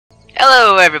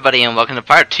Hello everybody and welcome to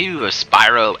part 2 of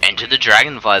Spyro Enter the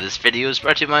Dragonfly. This video is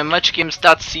brought to you by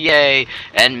muchgames.ca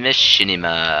and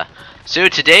Machinima. So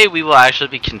today we will actually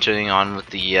be continuing on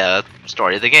with the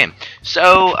story of the game.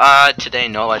 So today,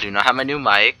 no, I do not have my new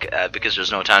mic because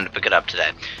there's no time to pick it up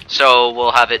today. So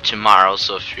we'll have it tomorrow,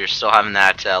 so if you're still having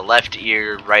that left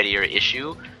ear, right ear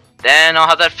issue, then I'll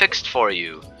have that fixed for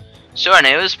you. So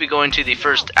anyways, we go into the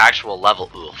first actual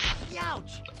level. Oof.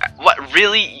 What,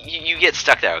 really? You get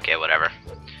stuck there? Okay, whatever.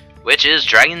 Which is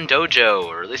Dragon Dojo,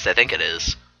 or at least I think it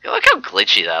is. Look how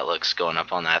glitchy that looks going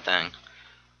up on that thing.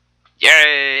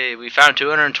 Yay! We found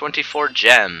 224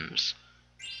 gems.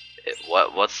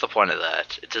 What's the point of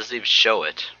that? It doesn't even show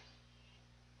it.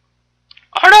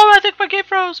 Oh no, I think my game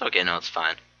froze! Okay, no, it's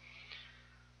fine.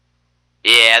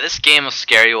 Yeah, this game will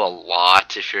scare you a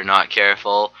lot if you're not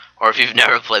careful, or if you've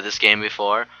never played this game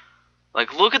before.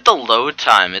 Like, look at the load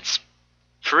time. It's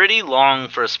pretty long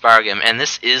for a Spyro game, and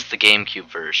this is the GameCube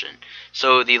version.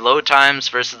 So the load times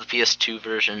versus the PS2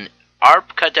 version are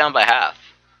cut down by half.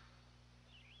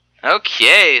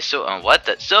 Okay, so what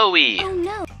the Zoe? Oh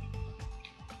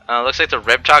no. Looks like the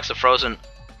Riptocs are frozen.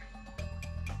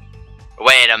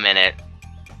 Wait a minute.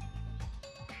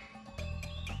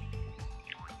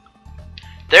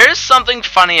 There's something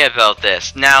funny about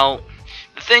this. Now,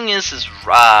 the thing is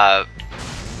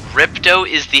Ripto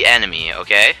is the enemy,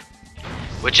 okay?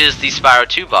 Which is the Spyro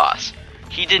 2 boss.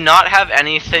 He did not have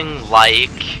anything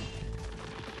like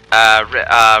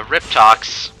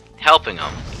Riptocs helping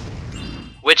him.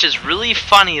 Which is really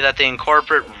funny that they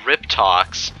incorporate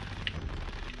Riptocs.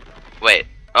 Wait.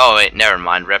 Oh wait, never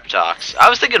mind, Riptocs. I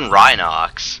was thinking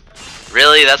Rhinox.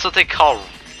 Really? That's what they call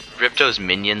Ripto's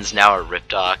minions now, are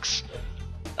Riptocs?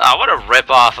 Ah, what a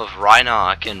ripoff of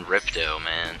Rhinox and Ripto,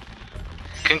 man.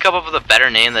 Couldn't come up with a better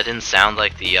name that didn't sound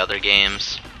like the other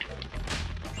games.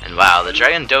 And wow, the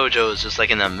Dragon Dojo is just like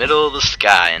in the middle of the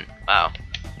sky, and wow.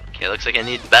 Okay, looks like I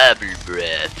need bubble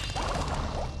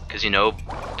breath. Because you know,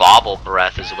 bobble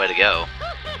breath is the way to go.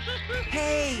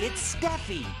 Hey, it's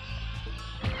Steffi!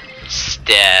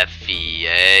 Steffi,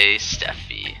 eh?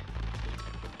 Steffi.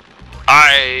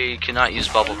 I cannot use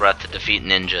bubble breath to defeat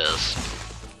ninjas.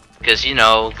 Because, you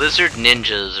know, lizard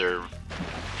ninjas are,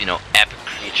 you know, epic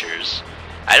creatures.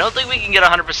 I don't think we can get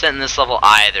 100% in this level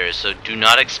either, so do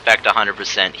not expect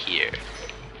 100% here.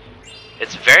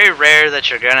 It's very rare that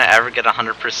you're gonna ever get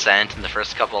 100% in the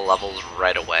first couple of levels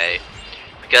right away,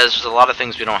 because there's a lot of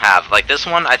things we don't have. Like this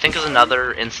one, I think is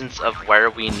another instance of where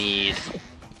we need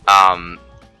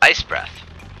ice breath.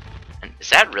 And is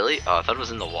that really? Oh, I thought it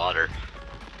was in the water.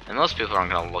 And most people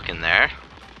aren't gonna look in there.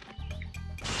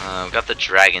 We've got the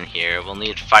dragon here. We'll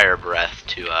need fire breath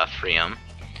to free him.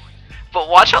 But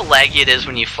watch how laggy it is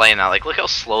when you flame that. Like, look how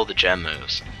slow the gem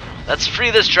moves. Let's free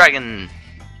this dragon.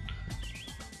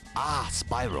 Ah,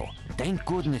 Spyro. Thank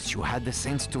goodness you had the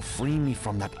sense to free me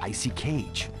from that icy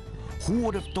cage. Who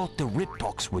would have thought the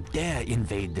Riptocs would dare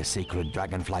invade the sacred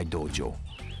Dragonfly Dojo?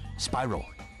 Spyro,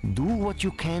 do what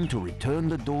you can to return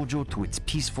the dojo to its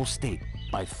peaceful state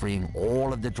by freeing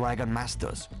all of the Dragon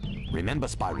Masters. Remember,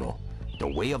 Spyro, the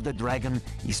way of the dragon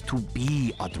is to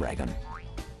be a dragon.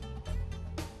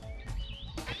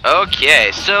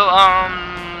 Okay, so,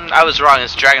 I was wrong,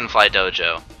 it's Dragonfly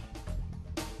Dojo.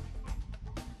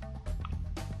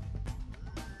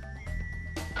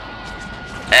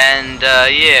 And,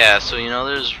 yeah, so, you know,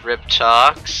 there's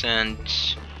Riptocs and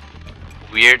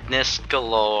weirdness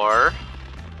galore.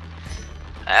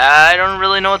 I don't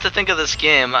really know what to think of this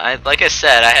game. Like I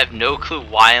said, I have no clue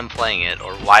why I'm playing it,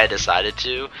 or why I decided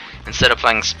to, instead of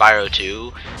playing Spyro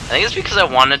 2. I think it's because I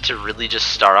wanted to really just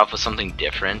start off with something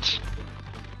different.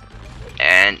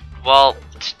 And, well,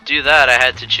 to do that, I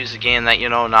had to choose a game that, you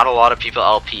know, not a lot of people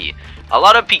LP. A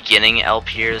lot of beginning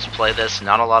LPers play this,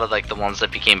 not a lot of, like, the ones that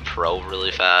became pro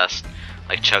really fast.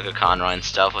 Like Chugga Conroy and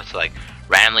stuff, with, like,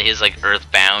 randomly his, like,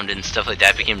 Earthbound and stuff like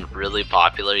that became really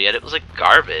popular, yet it was, like,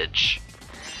 garbage.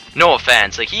 No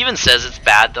offense, like, he even says it's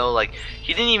bad, though. Like,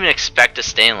 he didn't even expect to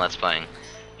stay in Let's Playing.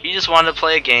 He just wanted to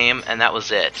play a game, and that was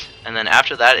it. And then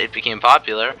after that, it became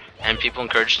popular, and people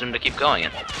encouraged him to keep going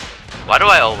it. Why do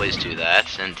I always do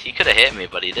that? And he could have hit me,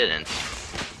 but he didn't.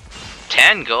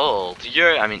 10 gold.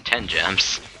 I mean 10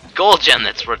 gems. Gold gem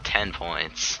that's worth 10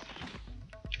 points.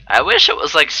 I wish it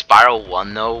was like Spyro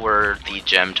 1 though, where the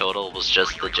gem total was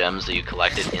just the gems that you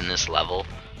collected in this level.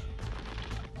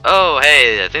 Oh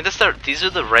hey, I think these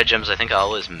are the red gems I think I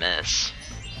always miss.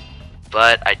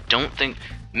 But I don't think...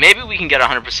 Maybe we can get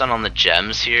 100% on the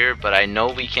gems here, but I know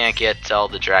we can't get all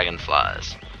the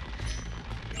dragonflies.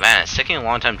 Man, it's taking a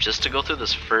long time just to go through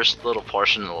this first little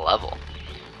portion of the level.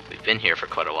 We've been here for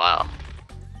quite a while.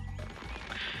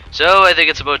 So I think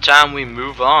it's about time we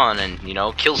move on and, you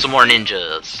know, kill some more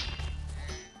ninjas.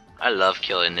 I love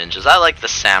killing ninjas. I like the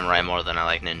samurai more than I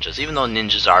like ninjas, even though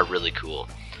ninjas are really cool.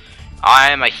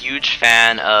 I am a huge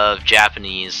fan of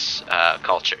Japanese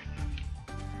culture.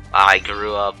 I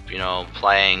grew up, you know,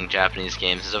 playing Japanese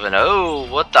games and stuff, and oh,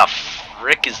 what the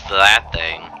frick is that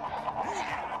thing?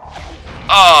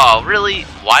 Oh, really?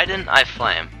 Why didn't I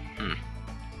flame?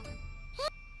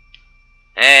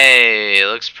 Hey, it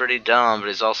looks pretty dumb, but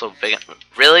he's also big.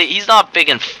 Really? He's not big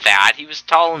and fat. He was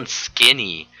tall and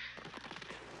skinny.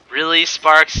 Really,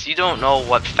 Sparks? You don't know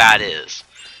what fat is.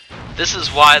 This is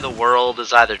why the world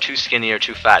is either too skinny or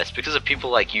too fat. It's because of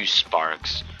people like you,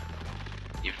 Sparks.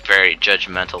 You very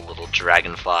judgmental little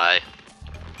dragonfly.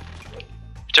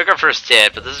 We took our first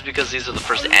hit, but this is because these are the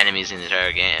first enemies in the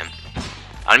entire game.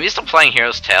 I'm used to playing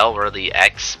Hero's Tail, where the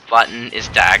X button is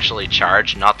to actually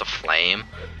charge, not the flame.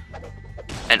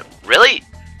 And really?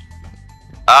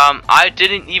 I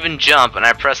didn't even jump, and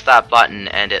I pressed that button,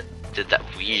 and it did that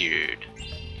weird.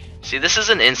 See, this is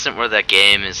an instant where that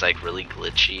game is like really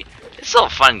glitchy. It's still a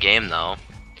fun game though.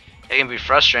 It can be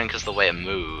frustrating because the way it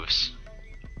moves.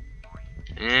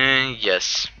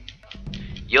 Yes.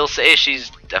 You'll say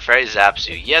she's a fairy zaps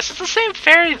you. Yes, it's the same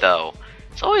fairy though.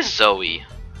 It's always Zoe.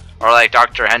 Or like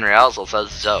Dr. Henry Ellsel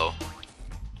says, Zoe.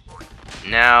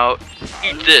 Now,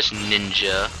 eat this,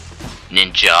 ninja.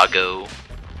 Ninjago.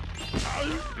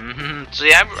 So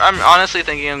yeah, I'm honestly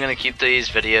thinking I'm gonna keep these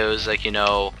videos like, you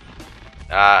know,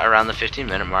 around the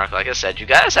 15-minute mark. Like I said, you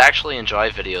guys actually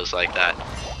enjoy videos like that.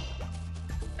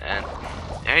 And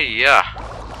there you go.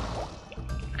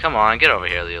 Come on, get over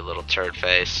here, you little turd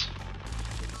face.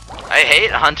 I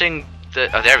hate hunting the.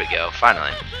 Oh, there we go.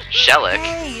 Finally, Shellac.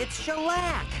 Hey, it's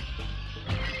Shellac.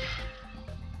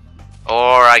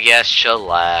 Or I guess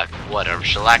shellac. Whatever.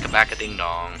 Shellac-a-back-a ding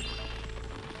dong.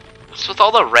 What's with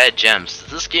all the red gems?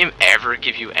 Does this game ever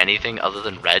give you anything other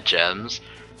than red gems?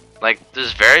 Like,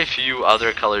 there's very few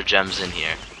other colored gems in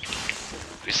here.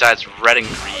 Besides red and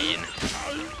green.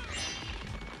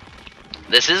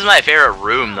 This is my favorite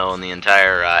room, though, in the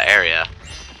entire area.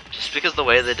 Just because the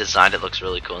way they designed it looks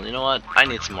really cool. And you know what? I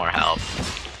need some more help.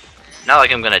 Not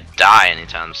like I'm gonna die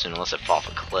anytime soon unless I fall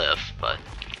off a cliff, but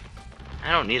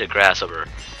I don't need a grasshopper.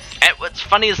 And what's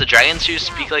funny is the dragons here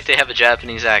speak like they have a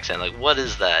Japanese accent. Like, what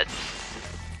is that?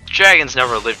 Dragons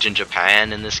never lived in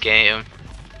Japan in this game.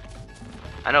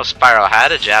 I know Spyro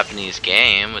had a Japanese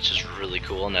game, which is really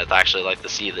cool, and I'd actually like to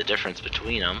see the difference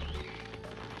between them.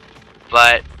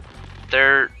 But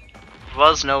there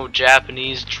was no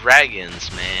Japanese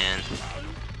dragons, man.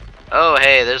 Oh,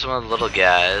 hey, there's one of the little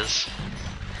guys.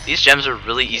 These gems are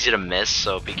really easy to miss,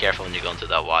 so be careful when you go into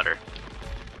that water.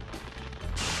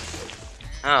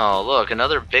 Oh, look,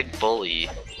 another big bully.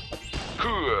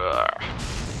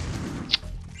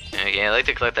 Okay, I'd like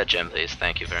to collect that gem, please.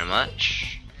 Thank you very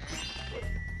much.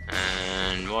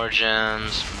 And more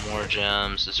gems, more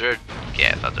gems. Is there... Okay,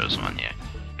 I thought there was one here.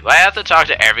 Do I have to talk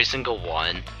to every single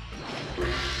one?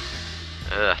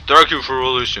 Thank you for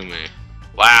releasing me.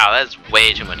 Wow, that's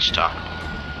way too much talk.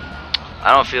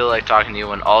 I don't feel like talking to you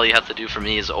when all you have to do for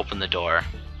me is open the door.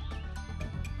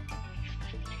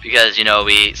 Because, you know,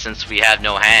 since we have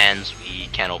no hands, we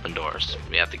can't open doors.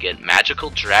 We have to get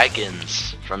magical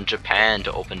dragons from Japan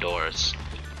to open doors.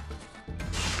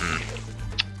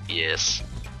 Yes.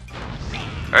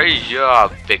 Hey, yeah,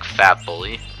 big fat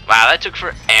bully. Wow, that took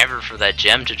forever for that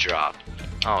gem to drop.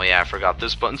 Oh yeah, I forgot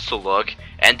this button's to look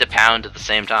and to pound at the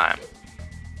same time.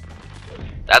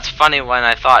 That's funny when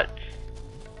I thought,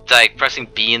 like, pressing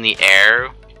B in the air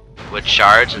would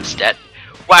charge instead.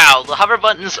 Wow, the hover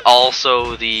button's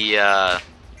also the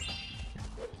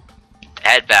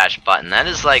head bash button. That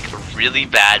is like really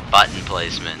bad button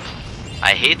placement.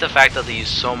 I hate the fact that they use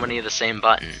so many of the same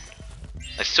button.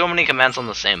 Like so many commands on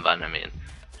the same button, I mean.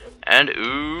 And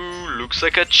ooh, looks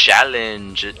like a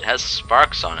challenge. It has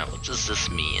sparks on it. What does this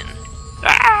mean?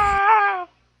 Ah!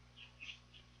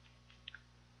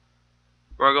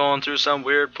 We're going through some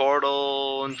weird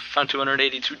portal and found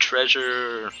 282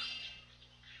 treasure.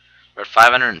 We're at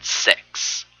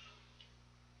 506.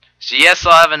 So yes,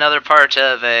 I'll have another part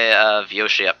of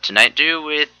Yoshi up tonight, due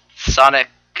with Sonic,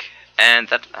 and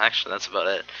that's about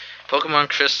it. Pokemon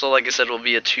Crystal, like I said, will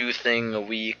be a 2 thing a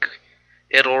week.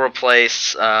 It'll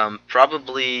replace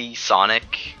probably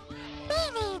Sonic.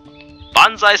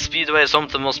 Banzai Speedway is home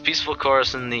to the most peaceful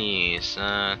course in these.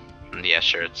 Yeah,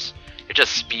 sure, it's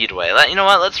just Speedway. You know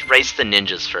what? Let's race the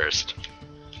ninjas first.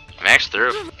 Max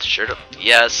through. Sure.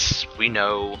 Yes, we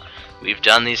know. We've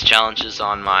done these challenges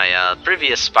on my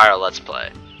previous Spyro Let's Play.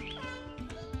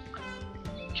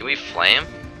 Can we flame?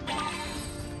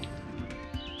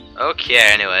 Okay,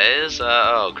 anyways,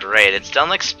 oh great, it's done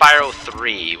like Spyro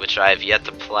 3, which I have yet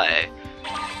to play.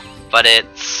 But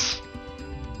it's...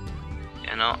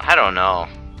 You know, I don't know.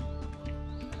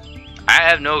 I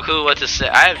have no clue what to say.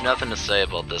 I have nothing to say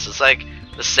about this. It's like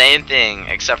the same thing,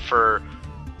 except for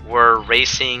we're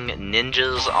racing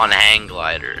ninjas on hang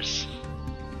gliders.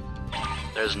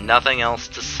 There's nothing else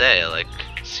to say, like,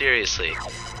 seriously.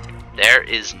 There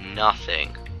is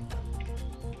nothing.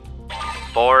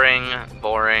 Boring,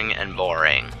 boring, and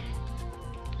boring.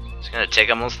 It's gonna take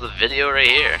up most of the video right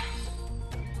here.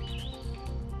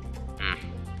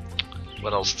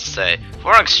 What else to say?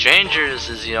 Foreign Exchangers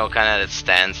is, you know, kind of at its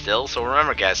standstill, so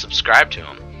remember guys, subscribe to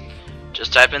him.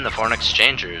 Just type in the Foreign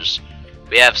Exchangers.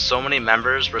 We have so many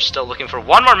members, we're still looking for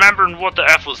one more member, and what the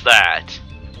F was that?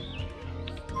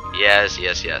 Yes,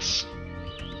 yes, yes.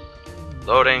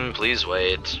 Loading, please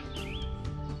wait.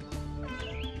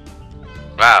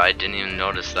 Wow, I didn't even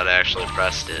notice that I actually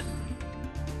pressed it.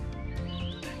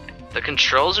 The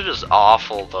controls are just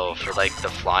awful though for like the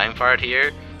flying part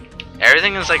here.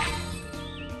 Everything is like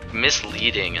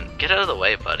misleading, and get out of the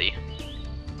way, buddy.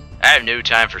 I have no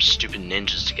time for stupid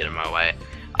ninjas to get in my way.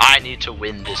 I need to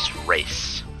win this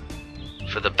race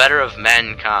for the better of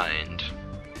mankind.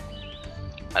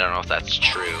 I don't know if that's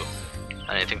true.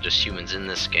 I don't think there's humans in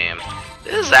this game.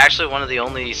 This is actually one of the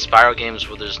only Spyro games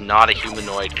where there's not a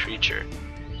humanoid creature.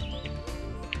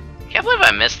 Can't believe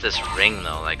I missed this ring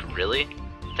though, like really?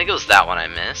 I think it was that one I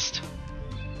missed.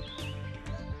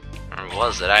 Or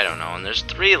was it? I don't know. And there's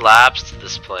 3 laps to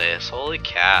this place. Holy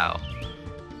cow.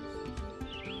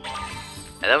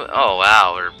 And then, oh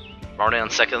wow, we're already on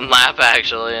 2nd lap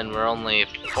actually, and we're only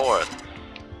 4th.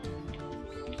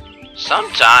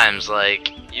 Sometimes,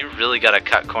 like, you really gotta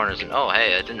cut corners, and oh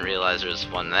hey, I didn't realize there was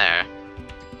one there.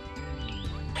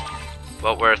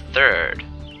 But we're 3rd.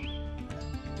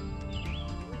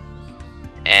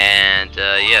 And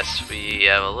yes, we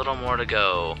have a little more to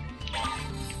go.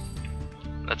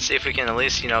 Let's see if we can at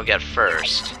least, you know, get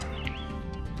 1st.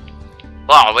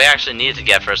 Well, we actually need to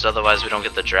get 1st, otherwise we don't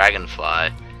get the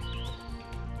Dragonfly.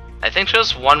 I think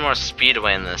there's one more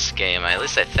speedway in this game, at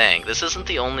least I think. This isn't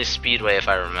the only speedway if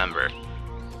I remember.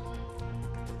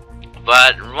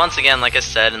 But once again, like I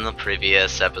said in the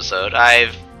previous episode,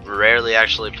 I've rarely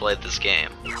actually played this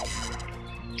game.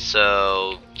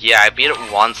 So yeah, I beat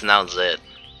it once and that was it.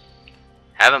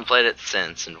 Haven't played it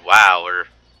since, and wow, we're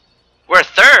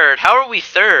 3rd? How are we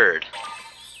 3rd?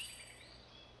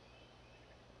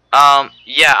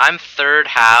 Yeah, I'm 3rd,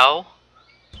 how?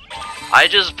 I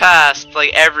just passed,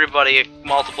 like, everybody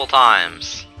multiple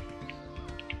times.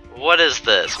 What is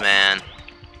this, man?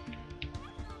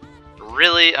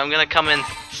 Really? I'm gonna come in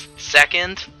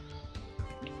 2nd?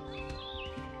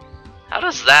 How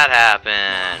does that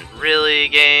happen? Really,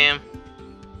 game?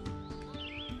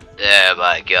 Oh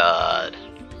my god.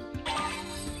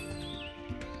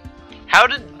 How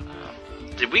did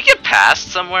we get past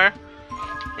somewhere?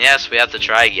 Yes, we have to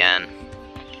try again.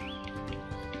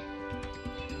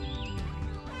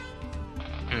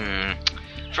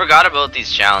 Forgot about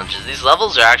these challenges. These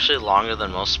levels are actually longer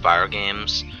than most Spyro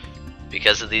games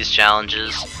because of these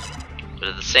challenges. But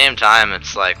at the same time,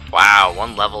 it's like, wow,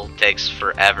 one level takes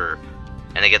forever.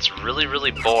 And it gets really,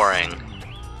 really boring.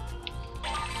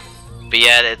 But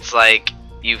yet, it's like,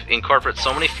 you incorporate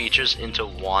so many features into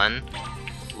one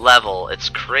level, it's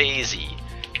crazy.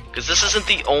 Because this isn't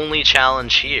the only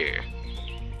challenge here.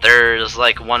 There's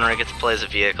like one where I get to play as a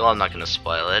vehicle, I'm not going to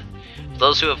spoil it. For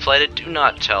those who have played it, do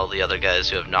not tell the other guys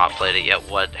who have not played it yet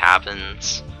what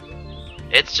happens.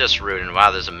 It's just rude, and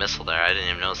wow, there's a missile there, I didn't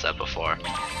even notice that before.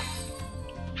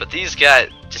 But these guys,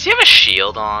 does he have a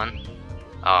shield on?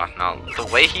 Oh no,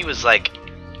 the way he was like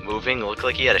moving looked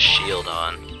like he had a shield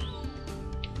on.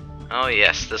 Oh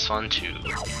yes, this one too.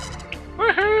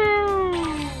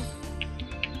 Woohoo!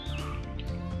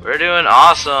 We're doing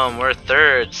awesome. We're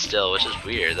 3rd still, which is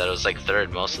weird that it was like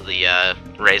 3rd most of the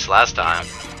race last time.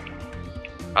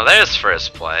 Oh, there's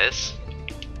 1st place.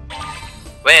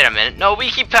 Wait a minute. No,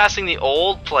 we keep passing the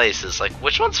old places. Like,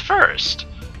 which one's 1st?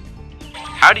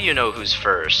 How do you know who's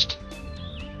 1st?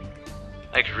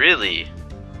 Like, really?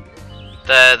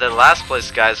 The last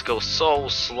place guys go so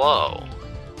slow.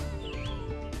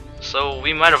 So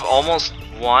we might have almost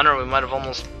won, or we might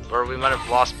have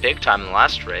lost big time in the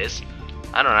last race.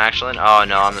 I don't actually know. Oh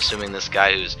no, I'm assuming this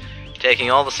guy who's taking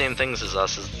all the same things as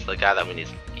us is the guy that we need.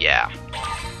 Yeah.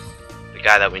 The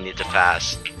guy that we need to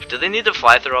pass. Do they need to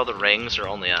fly through all the rings or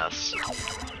only us?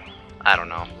 I don't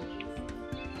know.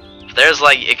 There's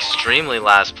like extremely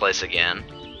last place again.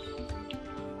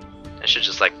 I should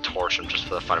just like torch him just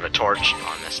for the fun of it. Torch.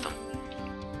 Oh, I missed him.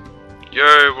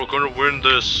 Yay, we're gonna win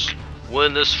this.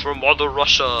 Win this for Mother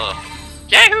Russia!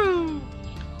 Yahoo!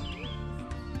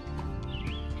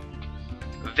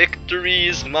 Victory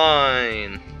is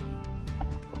mine!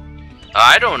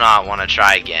 I do not want to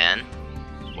try again.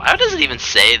 Why does it even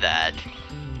say that?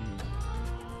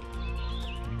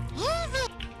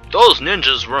 Those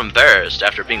ninjas were embarrassed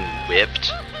after being whipped.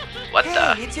 What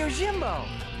the? It's Yojimbo!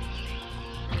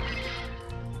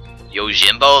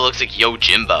 Yojimbo looks like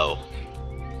Yojimbo.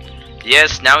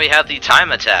 Yes, now we have the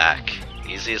time attack.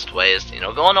 Easiest way is,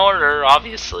 go in order,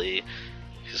 obviously.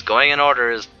 Because going in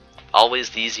order is always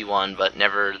the easy one, but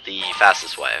never the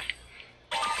fastest way.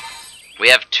 We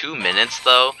have 2 minutes,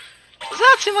 though. Does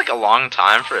that seem like a long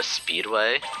time for a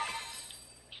speedway?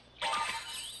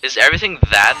 Is everything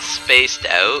that spaced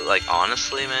out? Like,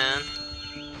 honestly, man?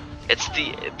 It's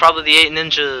probably the 8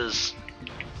 ninjas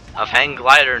of hang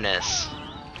gliderness.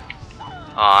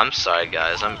 Oh, I'm sorry,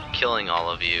 guys. I'm killing all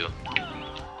of you.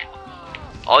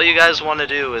 All you guys want to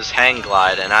do is hang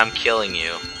glide, and I'm killing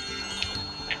you.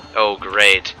 Oh,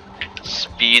 great.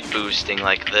 Speed boosting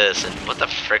like this, and what the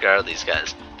frick are these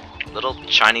guys? Little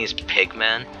Chinese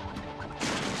pigmen?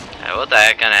 What the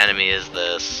heck kind of enemy is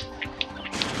this?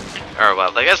 Or,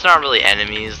 well, I guess not really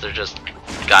enemies, they're just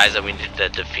guys that we need to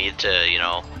defeat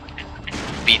to,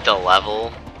 beat the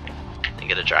level and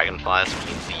get a dragonfly so we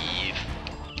can leave.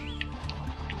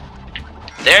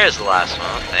 There's the last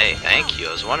one. Hey, thank you.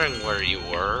 I was wondering where you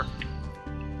were.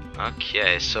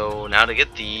 Okay, so now to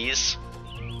get these,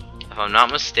 if I'm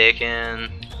not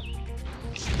mistaken.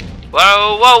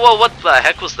 Whoa, whoa, whoa, what the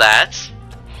heck was that?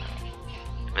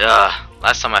 Ugh,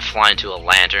 last time I fly into a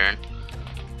lantern.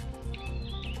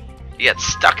 You get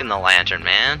stuck in the lantern,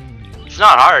 man. It's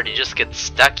not hard, you just get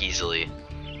stuck easily.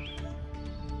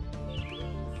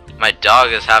 My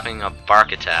dog is having a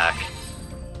bark attack.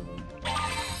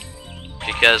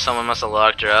 Because someone must have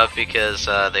locked her up because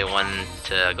they wanted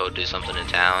to go do something in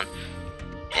town.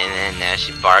 And then now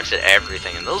she barks at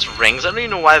everything. And those rings, I don't even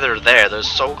know why they're there. They're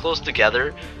so close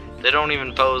together, they don't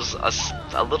even pose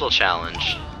a little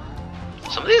challenge.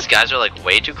 Some of these guys are like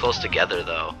way too close together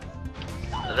though.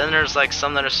 And then there's like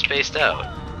some that are spaced out.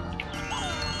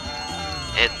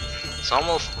 It's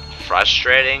almost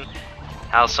frustrating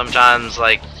how sometimes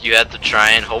like you have to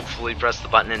try and hopefully press the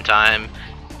button in time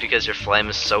because your flame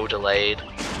is so delayed.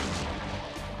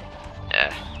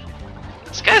 Yeah.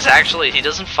 This guy's actually, he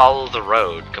doesn't follow the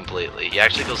road completely. He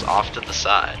actually goes off to the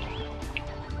side.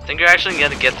 I think you're actually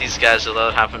gonna get these guys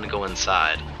without having to go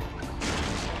inside.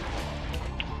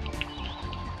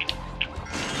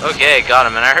 Okay, got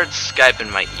him, and I heard Skype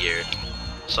in my ear.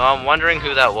 So I'm wondering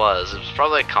who that was. It was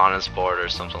probably a Conansport or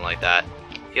something like that.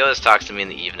 He always talks to me in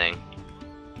the evening.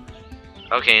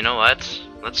 Okay, you know what?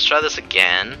 Let's try this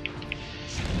again.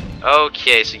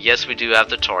 Okay, so yes, we do have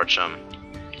to torch him.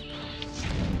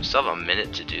 We still have a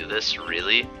minute to do this,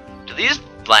 really? Do these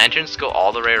lanterns go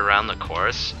all the way around the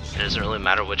course? It doesn't really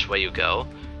matter which way you go?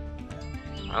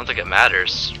 I don't think it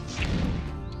matters.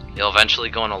 You'll eventually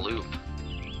go in a loop.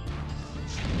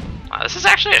 Wow, this is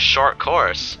actually a short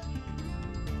course.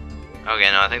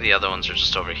 Okay, no, I think the other ones are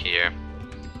just over here.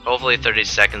 Hopefully 30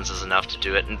 seconds is enough to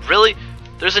do it. And really?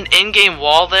 There's an in-game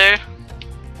wall there?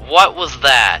 What was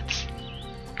that?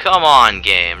 Come on,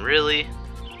 game, really?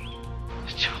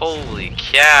 Holy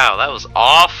cow, that was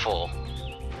awful.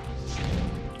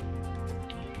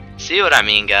 See what I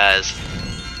mean, guys?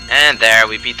 And there,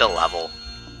 we beat the level.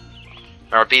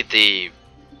 Or beat the,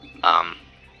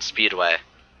 speedway.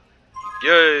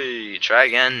 Yay! Try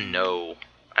again? No.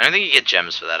 I don't think you get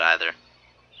gems for that either.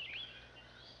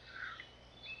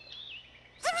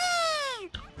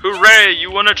 Hooray!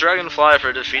 You won a dragonfly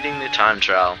for defeating the time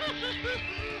trial.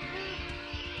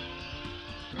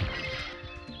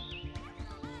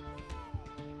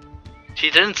 She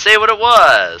didn't say what it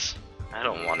was! I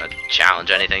don't want to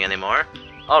challenge anything anymore.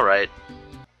 Alright.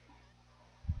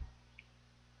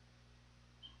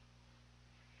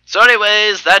 So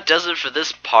anyways, that does it for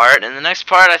this part. In the next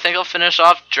part, I think I'll finish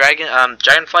off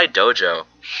Dragonfly Dojo.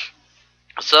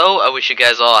 So, I wish you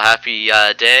guys all a happy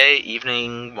day,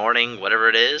 evening, morning, whatever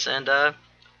it is, and have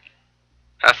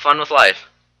fun with life.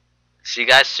 See you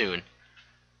guys soon.